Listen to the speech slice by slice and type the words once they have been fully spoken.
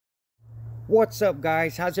What's up,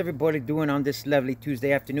 guys? How's everybody doing on this lovely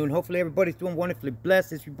Tuesday afternoon? Hopefully everybody's doing wonderfully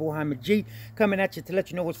blessed. It's your boy Jaime G coming at you to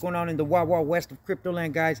let you know what's going on in the wild west of crypto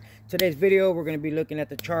land, guys. Today's video, we're going to be looking at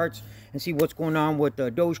the charts and see what's going on with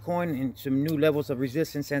Dogecoin and some new levels of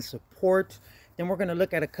resistance and support. Then we're going to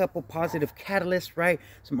look at a couple positive catalysts, right?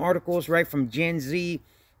 Some articles, right, from Gen Z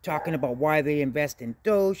talking about why they invest in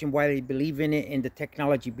Doge and why they believe in it and the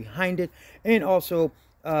technology behind it. And also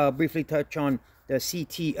briefly touch on the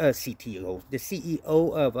CEO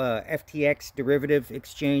of FTX Derivative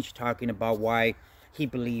Exchange, talking about why he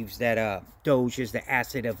believes that Doge is the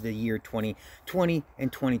asset of the year 2020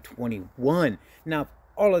 and 2021. Now,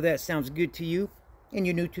 all of that sounds good to you and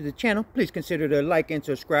you're new to the channel, please consider to like and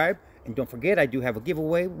subscribe. And don't forget, I do have a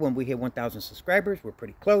giveaway when we hit 1,000 subscribers. We're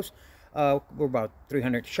pretty close. We're about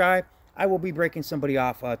 300 shy. I will be breaking somebody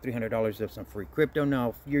off $300 of some free crypto. Now,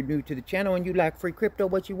 if you're new to the channel and you like free crypto,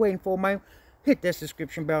 what you waiting for, man? Hit that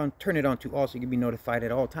subscription bell and turn it on to all so you can be notified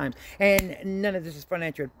at all times. And none of this is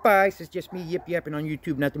financial advice. It's just me yapping on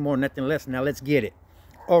YouTube. Nothing more, nothing less. Now, let's get it.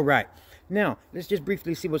 All right. Now, let's just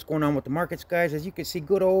briefly see what's going on with the markets, guys. As you can see,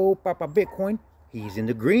 good old Papa Bitcoin. He's in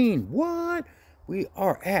the green. What? We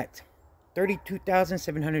are at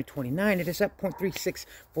 32,729. It is up 0.36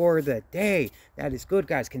 for the day. That is good,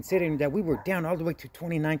 guys, considering that we were down all the way to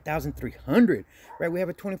 29,300. Right, we have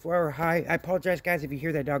a 24-hour high. I apologize, guys, if you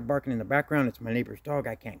hear that dog barking in the background. It's my neighbor's dog.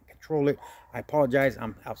 I can't control it. I apologize.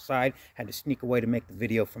 I'm outside. Had to sneak away to make the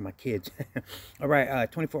video for my kids. All right,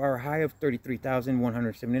 24-hour high of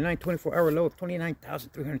 33,179. 24-hour low of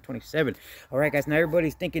 29,327. All right, guys, now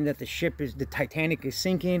everybody's thinking that the Titanic is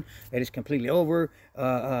sinking. That is completely over.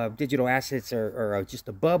 Digital assets are just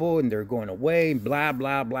a bubble and they're going away, blah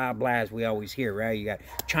blah blah blah, as we always hear, right? You got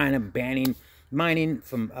China banning mining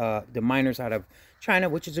from the miners out of China,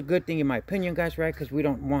 which is a good thing in my opinion, guys, right? Because we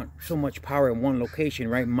don't want so much power in one location,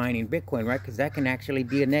 right? Mining Bitcoin, right? Because that can actually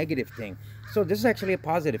be a negative thing. So this is actually a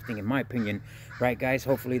positive thing in my opinion, right, guys?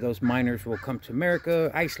 Hopefully those miners will come to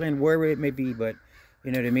America, Iceland, wherever it may be, but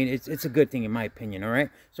you know what I mean? It's a good thing in my opinion, all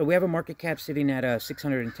right? So we have a market cap sitting at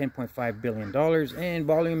 $610.5 billion, and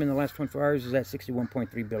volume in the last 24 hours is at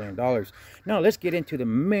 $61.3 billion. Now, let's get into the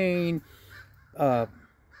main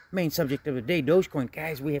subject of the day, Dogecoin.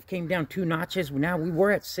 Guys, we have came down 2 notches. Now, we were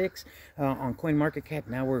at 6 on CoinMarketCap.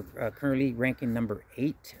 Now we're currently ranking number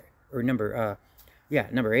 8, or number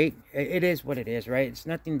 8. It is what it is, right? It's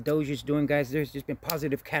nothing Doge is doing, guys. There's just been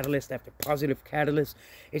positive catalyst after positive catalyst.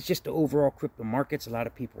 It's just the overall crypto markets. A lot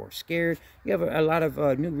of people are scared. You have a lot of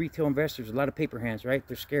new retail investors, a lot of paper hands, right?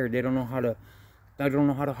 They're scared. They don't know how to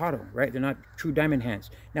hodl, right? They're not true diamond hands.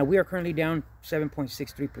 Now, we are currently down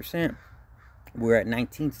 7.63%. We're at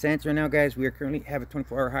 19 cents right now, guys. We are currently have a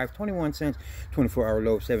 24-hour high of 21 cents, 24-hour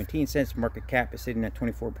low of 17 cents. Market cap is sitting at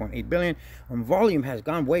 24.8 billion. Volume has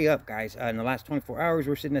gone way up, guys. In the last 24 hours,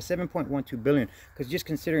 we're sitting at 7.12 billion. Because just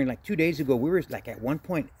considering, like 2 days ago, we were like at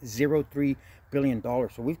 1.03 billion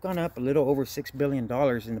dollars. So we've gone up a little over $6 billion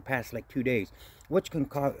in the past like 2 days, which can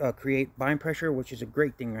create buying pressure, which is a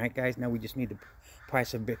great thing, right, guys? Now we just need the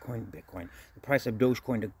price of Bitcoin, the price of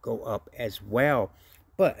Dogecoin to go up as well.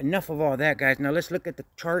 But enough of all that, guys. Now let's look at the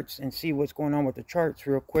charts and see what's going on with the charts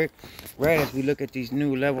real quick, right, as we look at these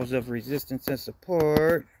new levels of resistance and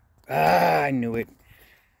support. I knew it.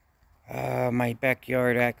 My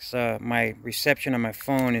backyard acts, my reception on my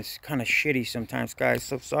phone is kind of shitty sometimes, guys.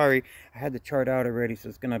 So sorry. I had the chart out already, so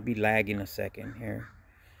it's going to be lagging a second here.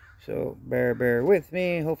 So bear with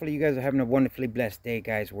me. Hopefully you guys are having a wonderfully blessed day,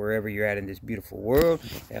 guys, wherever you're at in this beautiful world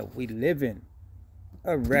that we live in.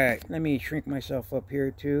 All right, let me shrink myself up here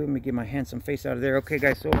too. Let me get my handsome face out of there. Okay,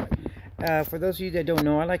 guys, so for those of you that don't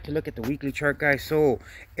know, I like to look at the weekly chart, guys. So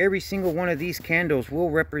every single one of these candles will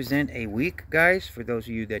represent a week, guys, for those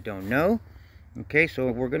of you that don't know. Okay,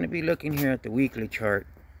 so we're going to be looking here at the weekly chart.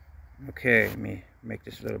 Okay, let me make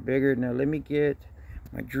this a little bigger. Now let me get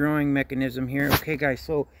my drawing mechanism here. Okay, guys,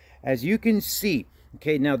 so as you can see,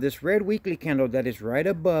 okay, now this red weekly candle that is right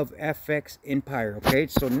above FX Empire. Okay,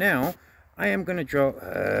 so now I am going to draw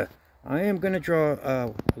a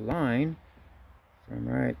line from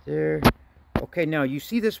right there. Okay, now you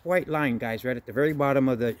see this white line, guys, right at the very bottom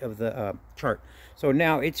of the chart. So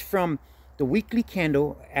now it's from the weekly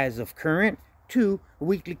candle as of current to a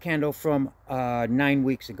weekly candle from 9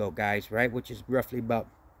 weeks ago, guys, right, which is roughly about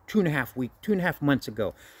 2.5 months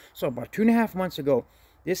ago. So about 2.5 months ago,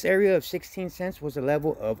 this area of 16 cents was a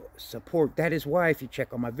level of support. That is why, if you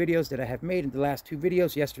check on my videos that I have made in the last 2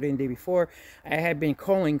 videos, yesterday and the day before, I have been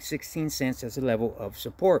calling 16 cents as a level of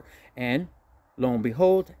support. And lo and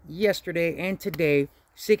behold, yesterday and today,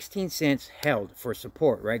 16 cents held for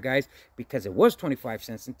support, right, guys? Because it was 25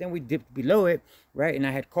 cents, and then we dipped below it, right? And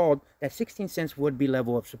I had called that 16 cents would be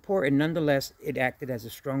level of support, and nonetheless, it acted as a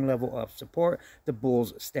strong level of support. The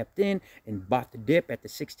bulls stepped in and bought the dip at the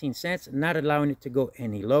 16 cents, not allowing it to go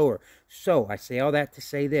any lower. So I say all that to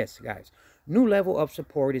say this, guys. New level of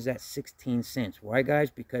support is at 16 cents. Why,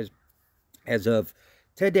 guys? Because as of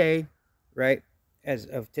today, right? As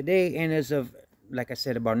of today, and as of, like I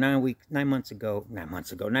said, about 9 weeks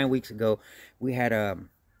ago, we had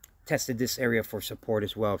tested this area for support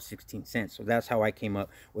as well of 16 cents. So that's how I came up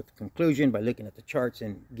with the conclusion, by looking at the charts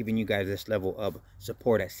and giving you guys this level of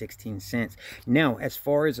support at 16 cents. Now, as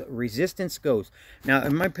far as resistance goes, now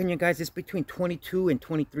in my opinion, guys, it's between 22 and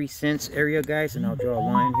 23 cents area, guys, and I'll draw a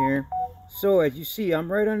line here. So as you see,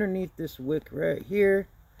 I'm right underneath this wick right here.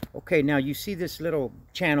 Okay, now you see this little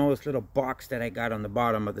channel, this little box that I got on the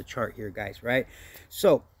bottom of the chart here, guys, right?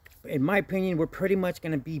 So in my opinion, we're pretty much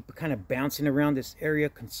going to be kind of bouncing around this area,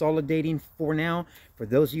 consolidating for now. For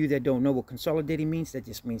those of you that don't know what consolidating means, that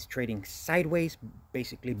just means trading sideways,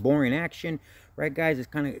 basically boring action, right, guys? It's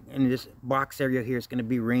kind of in this box area here. It's going to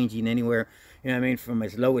be ranging anywhere, you know what I mean, from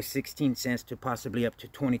as low as 16 cents to possibly up to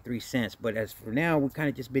 23 cents. But as for now, we've kind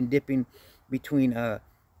of just been dipping between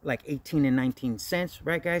like 18 and 19 cents,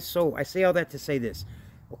 right, guys? So I say all that to say this,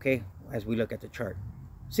 okay, as we look at the chart,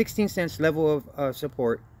 16 cents level of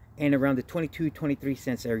support, and around the 22-23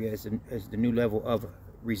 cents area is the new level of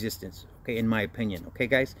resistance, okay, in my opinion. Okay,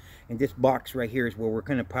 guys, and this box right here is where we're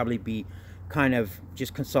going to probably be kind of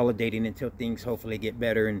just consolidating until things hopefully get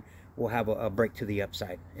better, and we'll have a break to the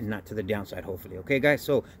upside and not to the downside, hopefully. Okay, guys,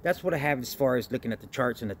 so that's what I have as far as looking at the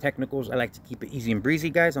charts and the technicals. I like to keep it easy and breezy,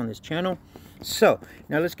 guys, on this channel. So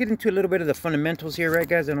now let's get into a little bit of the fundamentals here, right,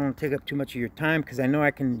 guys? I don't want to take up too much of your time because I know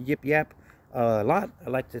I can yip yap a lot. I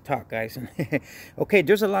like to talk, guys. Okay,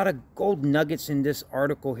 there's a lot of gold nuggets in this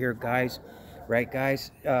article here, guys, right,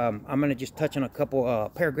 guys? I'm gonna just touch on a couple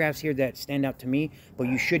paragraphs here that stand out to me, but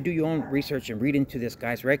you should do your own research and read into this,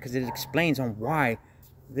 guys, right? Because it explains on why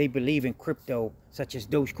they believe in crypto, such as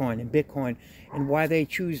Dogecoin and Bitcoin, and why they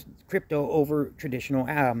choose crypto over traditional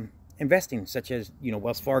investing, such as, you know,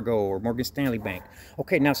 Wells Fargo or Morgan Stanley Bank.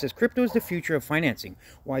 Okay, now it says crypto is the future of financing,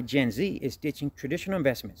 why Gen Z is ditching traditional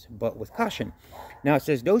investments, but with caution. Now it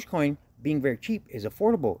says Dogecoin, being very cheap, is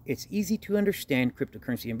affordable. It's easy to understand,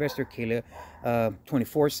 cryptocurrency investor Kayla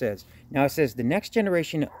 24 says. Now it says the next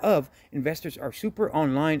generation of investors are super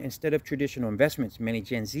online instead of traditional investments. Many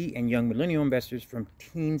Gen Z and young millennial investors, from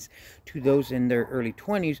teens to those in their early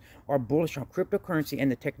 20s, are bullish on cryptocurrency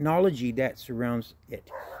and the technology that surrounds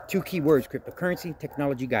it. Two key words: cryptocurrency,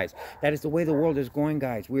 technology, guys. That is the way the world is going,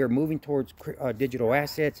 guys. We are moving towards digital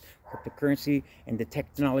assets, cryptocurrency, and the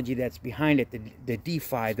technology that's behind it, the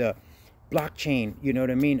DeFi, the blockchain, you know what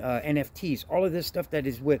I mean, NFTs, all of this stuff that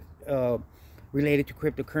is with related to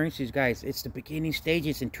cryptocurrencies, guys. It's the beginning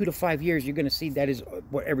stages. In 2 to 5 years, you're going to see that is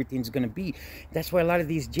what everything's going to be. That's why a lot of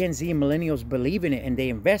these Gen Z and millennials believe in it and they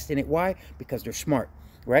invest in it. Why? Because they're smart,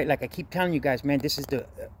 right? Like I keep telling you guys, man, this is the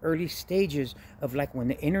early stages of like when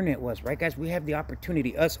the internet was, right, guys? We have the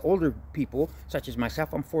opportunity, us older people, such as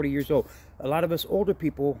myself, I'm 40 years old. A lot of us older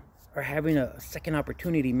people are having a second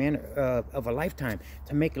opportunity, man, of a lifetime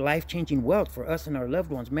to make life-changing wealth for us and our loved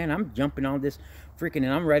ones. Man, I'm jumping on this freaking,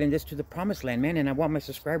 and I'm writing this to the promised land, man, and I want my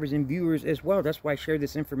subscribers and viewers as well. That's why I share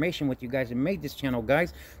this information with you guys and made this channel,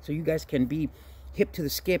 guys, so you guys can be hip to the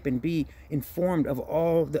skip and be informed of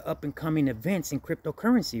all the up-and-coming events in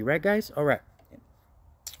cryptocurrency, right, guys? All right.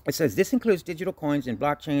 It says this includes digital coins and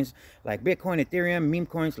blockchains like Bitcoin, Ethereum, meme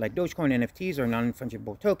coins like Dogecoin, NFTs or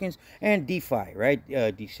non-fungible tokens, and DeFi,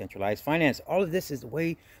 right? Decentralized finance. All of this is the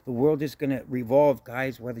way the world is going to revolve,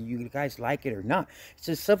 guys, whether you guys like it or not. It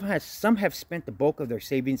says some have spent the bulk of their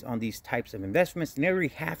savings on these types of investments. Nearly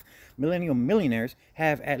half millennial millionaires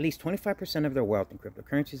have at least 25% of their wealth in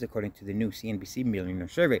cryptocurrencies, according to the new CNBC Millionaire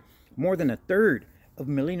Survey. More than a third of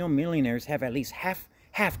millennial millionaires have at least half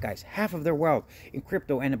of their wealth in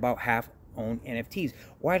crypto, and about half own NFTs.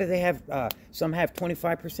 Why do they have some have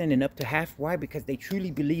 25% and up to half? Why? Because they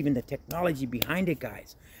truly believe in the technology behind it,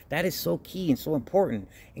 guys. That is so key and so important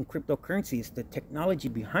in cryptocurrency. It's the technology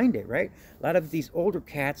behind it, right? A lot of these older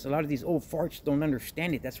cats, a lot of these old farts don't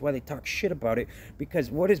understand it. That's why they talk shit about it,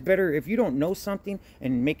 because what is better, if you don't know something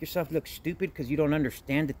and make yourself look stupid because you don't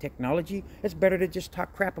understand the technology, it's better to just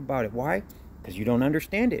talk crap about it. Why? Because you don't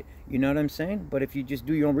understand it. You know what I'm saying? But if you just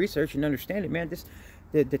do your own research and understand it, man,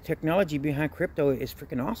 the technology behind crypto is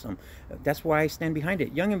freaking awesome. That's why I stand behind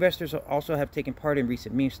it. Young investors also have taken part in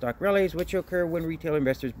recent meme stock rallies, which occur when retail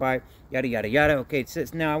investors buy yada yada yada. Okay, it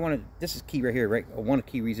says now this is key right here, right? One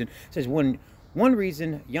key reason. It says when One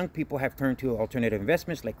reason young people have turned to alternative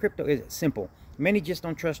investments like crypto is simple. Many just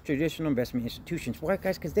don't trust traditional investment institutions. Why,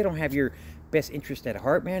 guys? Because they don't have your best interest at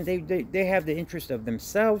heart, man. They have the interest of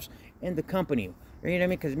themselves and the company. You know what I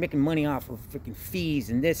mean? Because making money off of freaking fees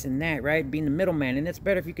and this and that, right? Being the middleman. And that's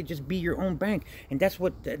better if you could just be your own bank. And that's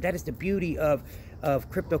what, that is the beauty of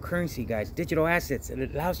cryptocurrency, guys. Digital assets.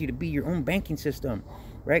 It allows you to be your own banking system.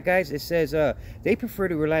 Right, guys? It says they prefer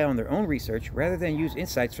to rely on their own research rather than use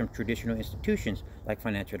insights from traditional institutions like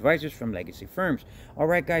financial advisors from legacy firms. All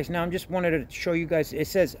right, guys, now I'm just wanted to show you guys. It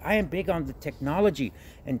says I am big on the technology,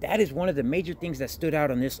 and that is one of the major things that stood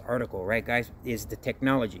out on this article, right, guys, is the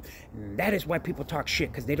technology. And that is why people talk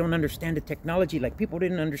shit, because they don't understand the technology. Like, people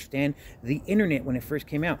didn't understand the internet when it first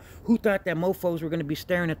came out. Who thought that mofos were going to be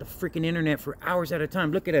staring at the freaking internet for hours at a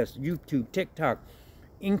time? Look at us. YouTube, TikTok,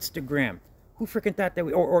 Instagram. Who freaking thought that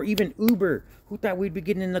or even Uber? Who thought we'd be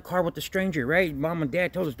getting in the car with a stranger, right? Mom and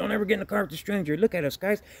dad told us, don't ever get in the car with a stranger. Look at us,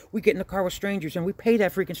 guys. We get in the car with strangers and we pay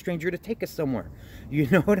that freaking stranger to take us somewhere. You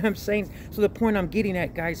know what I'm saying? So the point I'm getting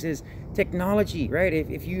at, guys, is technology, right?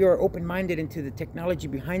 If you are open-minded into the technology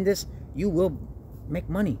behind this, you will make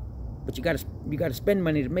money. But you gotta spend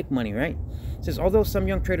money to make money, right? It says, although some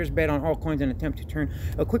young traders bet on altcoins and attempt to turn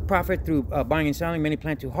a quick profit through buying and selling, many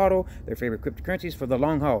plan to HODL their favorite cryptocurrencies for the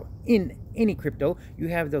long haul. In any crypto, you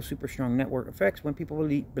have those super strong network effects when people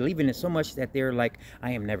believe in it so much that they're like,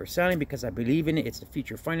 I am never selling because I believe in it. It's the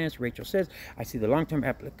future of finance. Rachel says, I see the long-term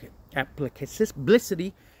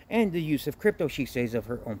applicability and the use of crypto, she says, of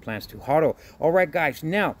her own plans to HODL. All right, guys,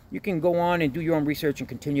 now you can go on and do your own research and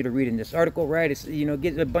continue to read in this article, right? It's, you know,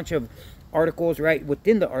 get a bunch of articles, right,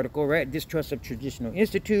 within the article, right? Distrust of traditional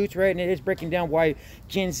institutes, right? And it is breaking down why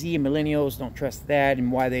Gen Z and millennials don't trust that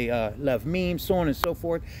and why they love memes, so on and so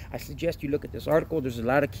forth. I suggest you look at this article. There's a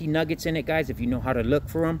lot of key nuggets in it, guys, if you know how to look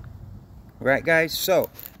for them. Right, guys, so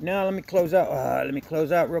now let me close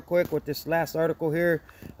out real quick with this last article here.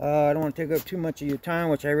 I don't want to take up too much of your time,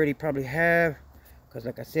 which I already probably have, because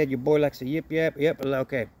like I said, your boy likes to yip.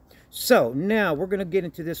 Okay, so now we're gonna get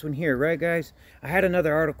into this one here, right, guys? I had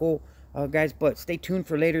another article, guys, but stay tuned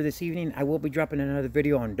for later this evening. I will be dropping another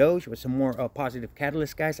video on Doge with some more positive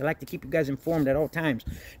catalysts, guys. I like to keep you guys informed at all times.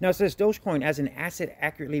 Now it says Dogecoin as an asset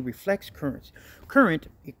accurately reflects current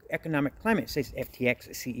economic climate, says FTX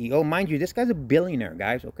CEO. Mind you, this guy's a billionaire,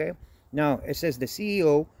 guys, okay? Now it says the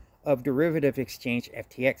CEO of derivative exchange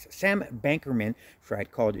FTX, Sam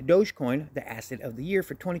Bankman-Fried, called Dogecoin the asset of the year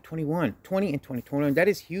for 2020 and 2021. That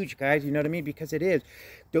is huge, guys. You know what I mean? Because it is.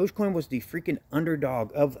 Dogecoin was the freaking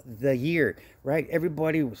underdog of the year, right?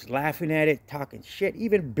 Everybody was laughing at it, talking shit.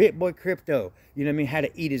 Even BitBoy Crypto, you know what I mean, had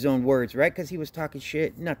to eat his own words, right? Because he was talking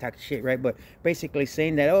shit, not talking shit, right? But basically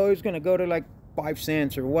saying that, oh, it's going to go to like 5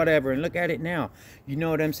 cents or whatever, and look at it now. You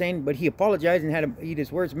know what I'm saying? But he apologized and had to eat his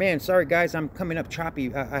words. Man, sorry guys, I'm coming up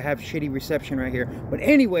choppy. I have shitty reception right here. But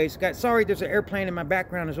anyways, guys, sorry, there's an airplane in my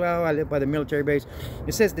background as well. I live by the military base.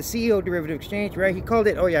 It says the CEO derivative exchange, right? He called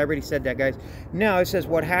it, oh yeah, I already said that, guys. Now it says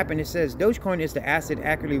what happened. It says Dogecoin is the asset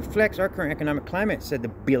accurately reflects our current economic climate, said the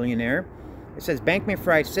billionaire. It says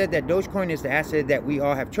Bankman-Fried said that Dogecoin is the asset that we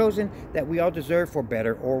all have chosen, that we all deserve for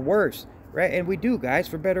better or worse. Right, and we do, guys,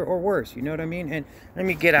 for better or worse. You know what I mean? And let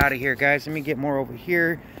me get out of here, guys. Let me get more over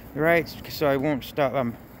here, right? So I won't stop.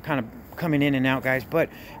 I'm kind of coming in and out, guys. But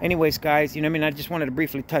anyways, guys, you know what I mean? I just wanted to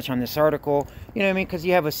briefly touch on this article. You know what I mean? Because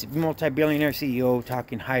you have a multi-billionaire CEO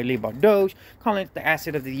talking highly about Doge, calling it the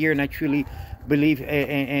asset of the year, and I truly believe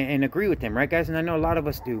and agree with him, right, guys? And I know a lot of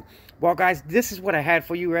us do. Well, guys, this is what I had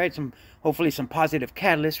for you, right? Hopefully some positive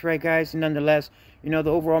catalysts, right, guys? And nonetheless, you know,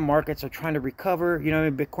 the overall markets are trying to recover. You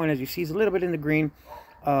know, Bitcoin, as you see, is a little bit in the green.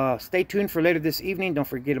 Stay tuned for later this evening. Don't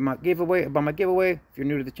forget about my giveaway. If you're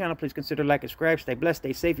new to the channel, please consider like and subscribe. Stay blessed,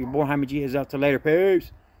 stay safe. Your boy Jaime G is out till later.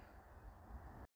 Peace.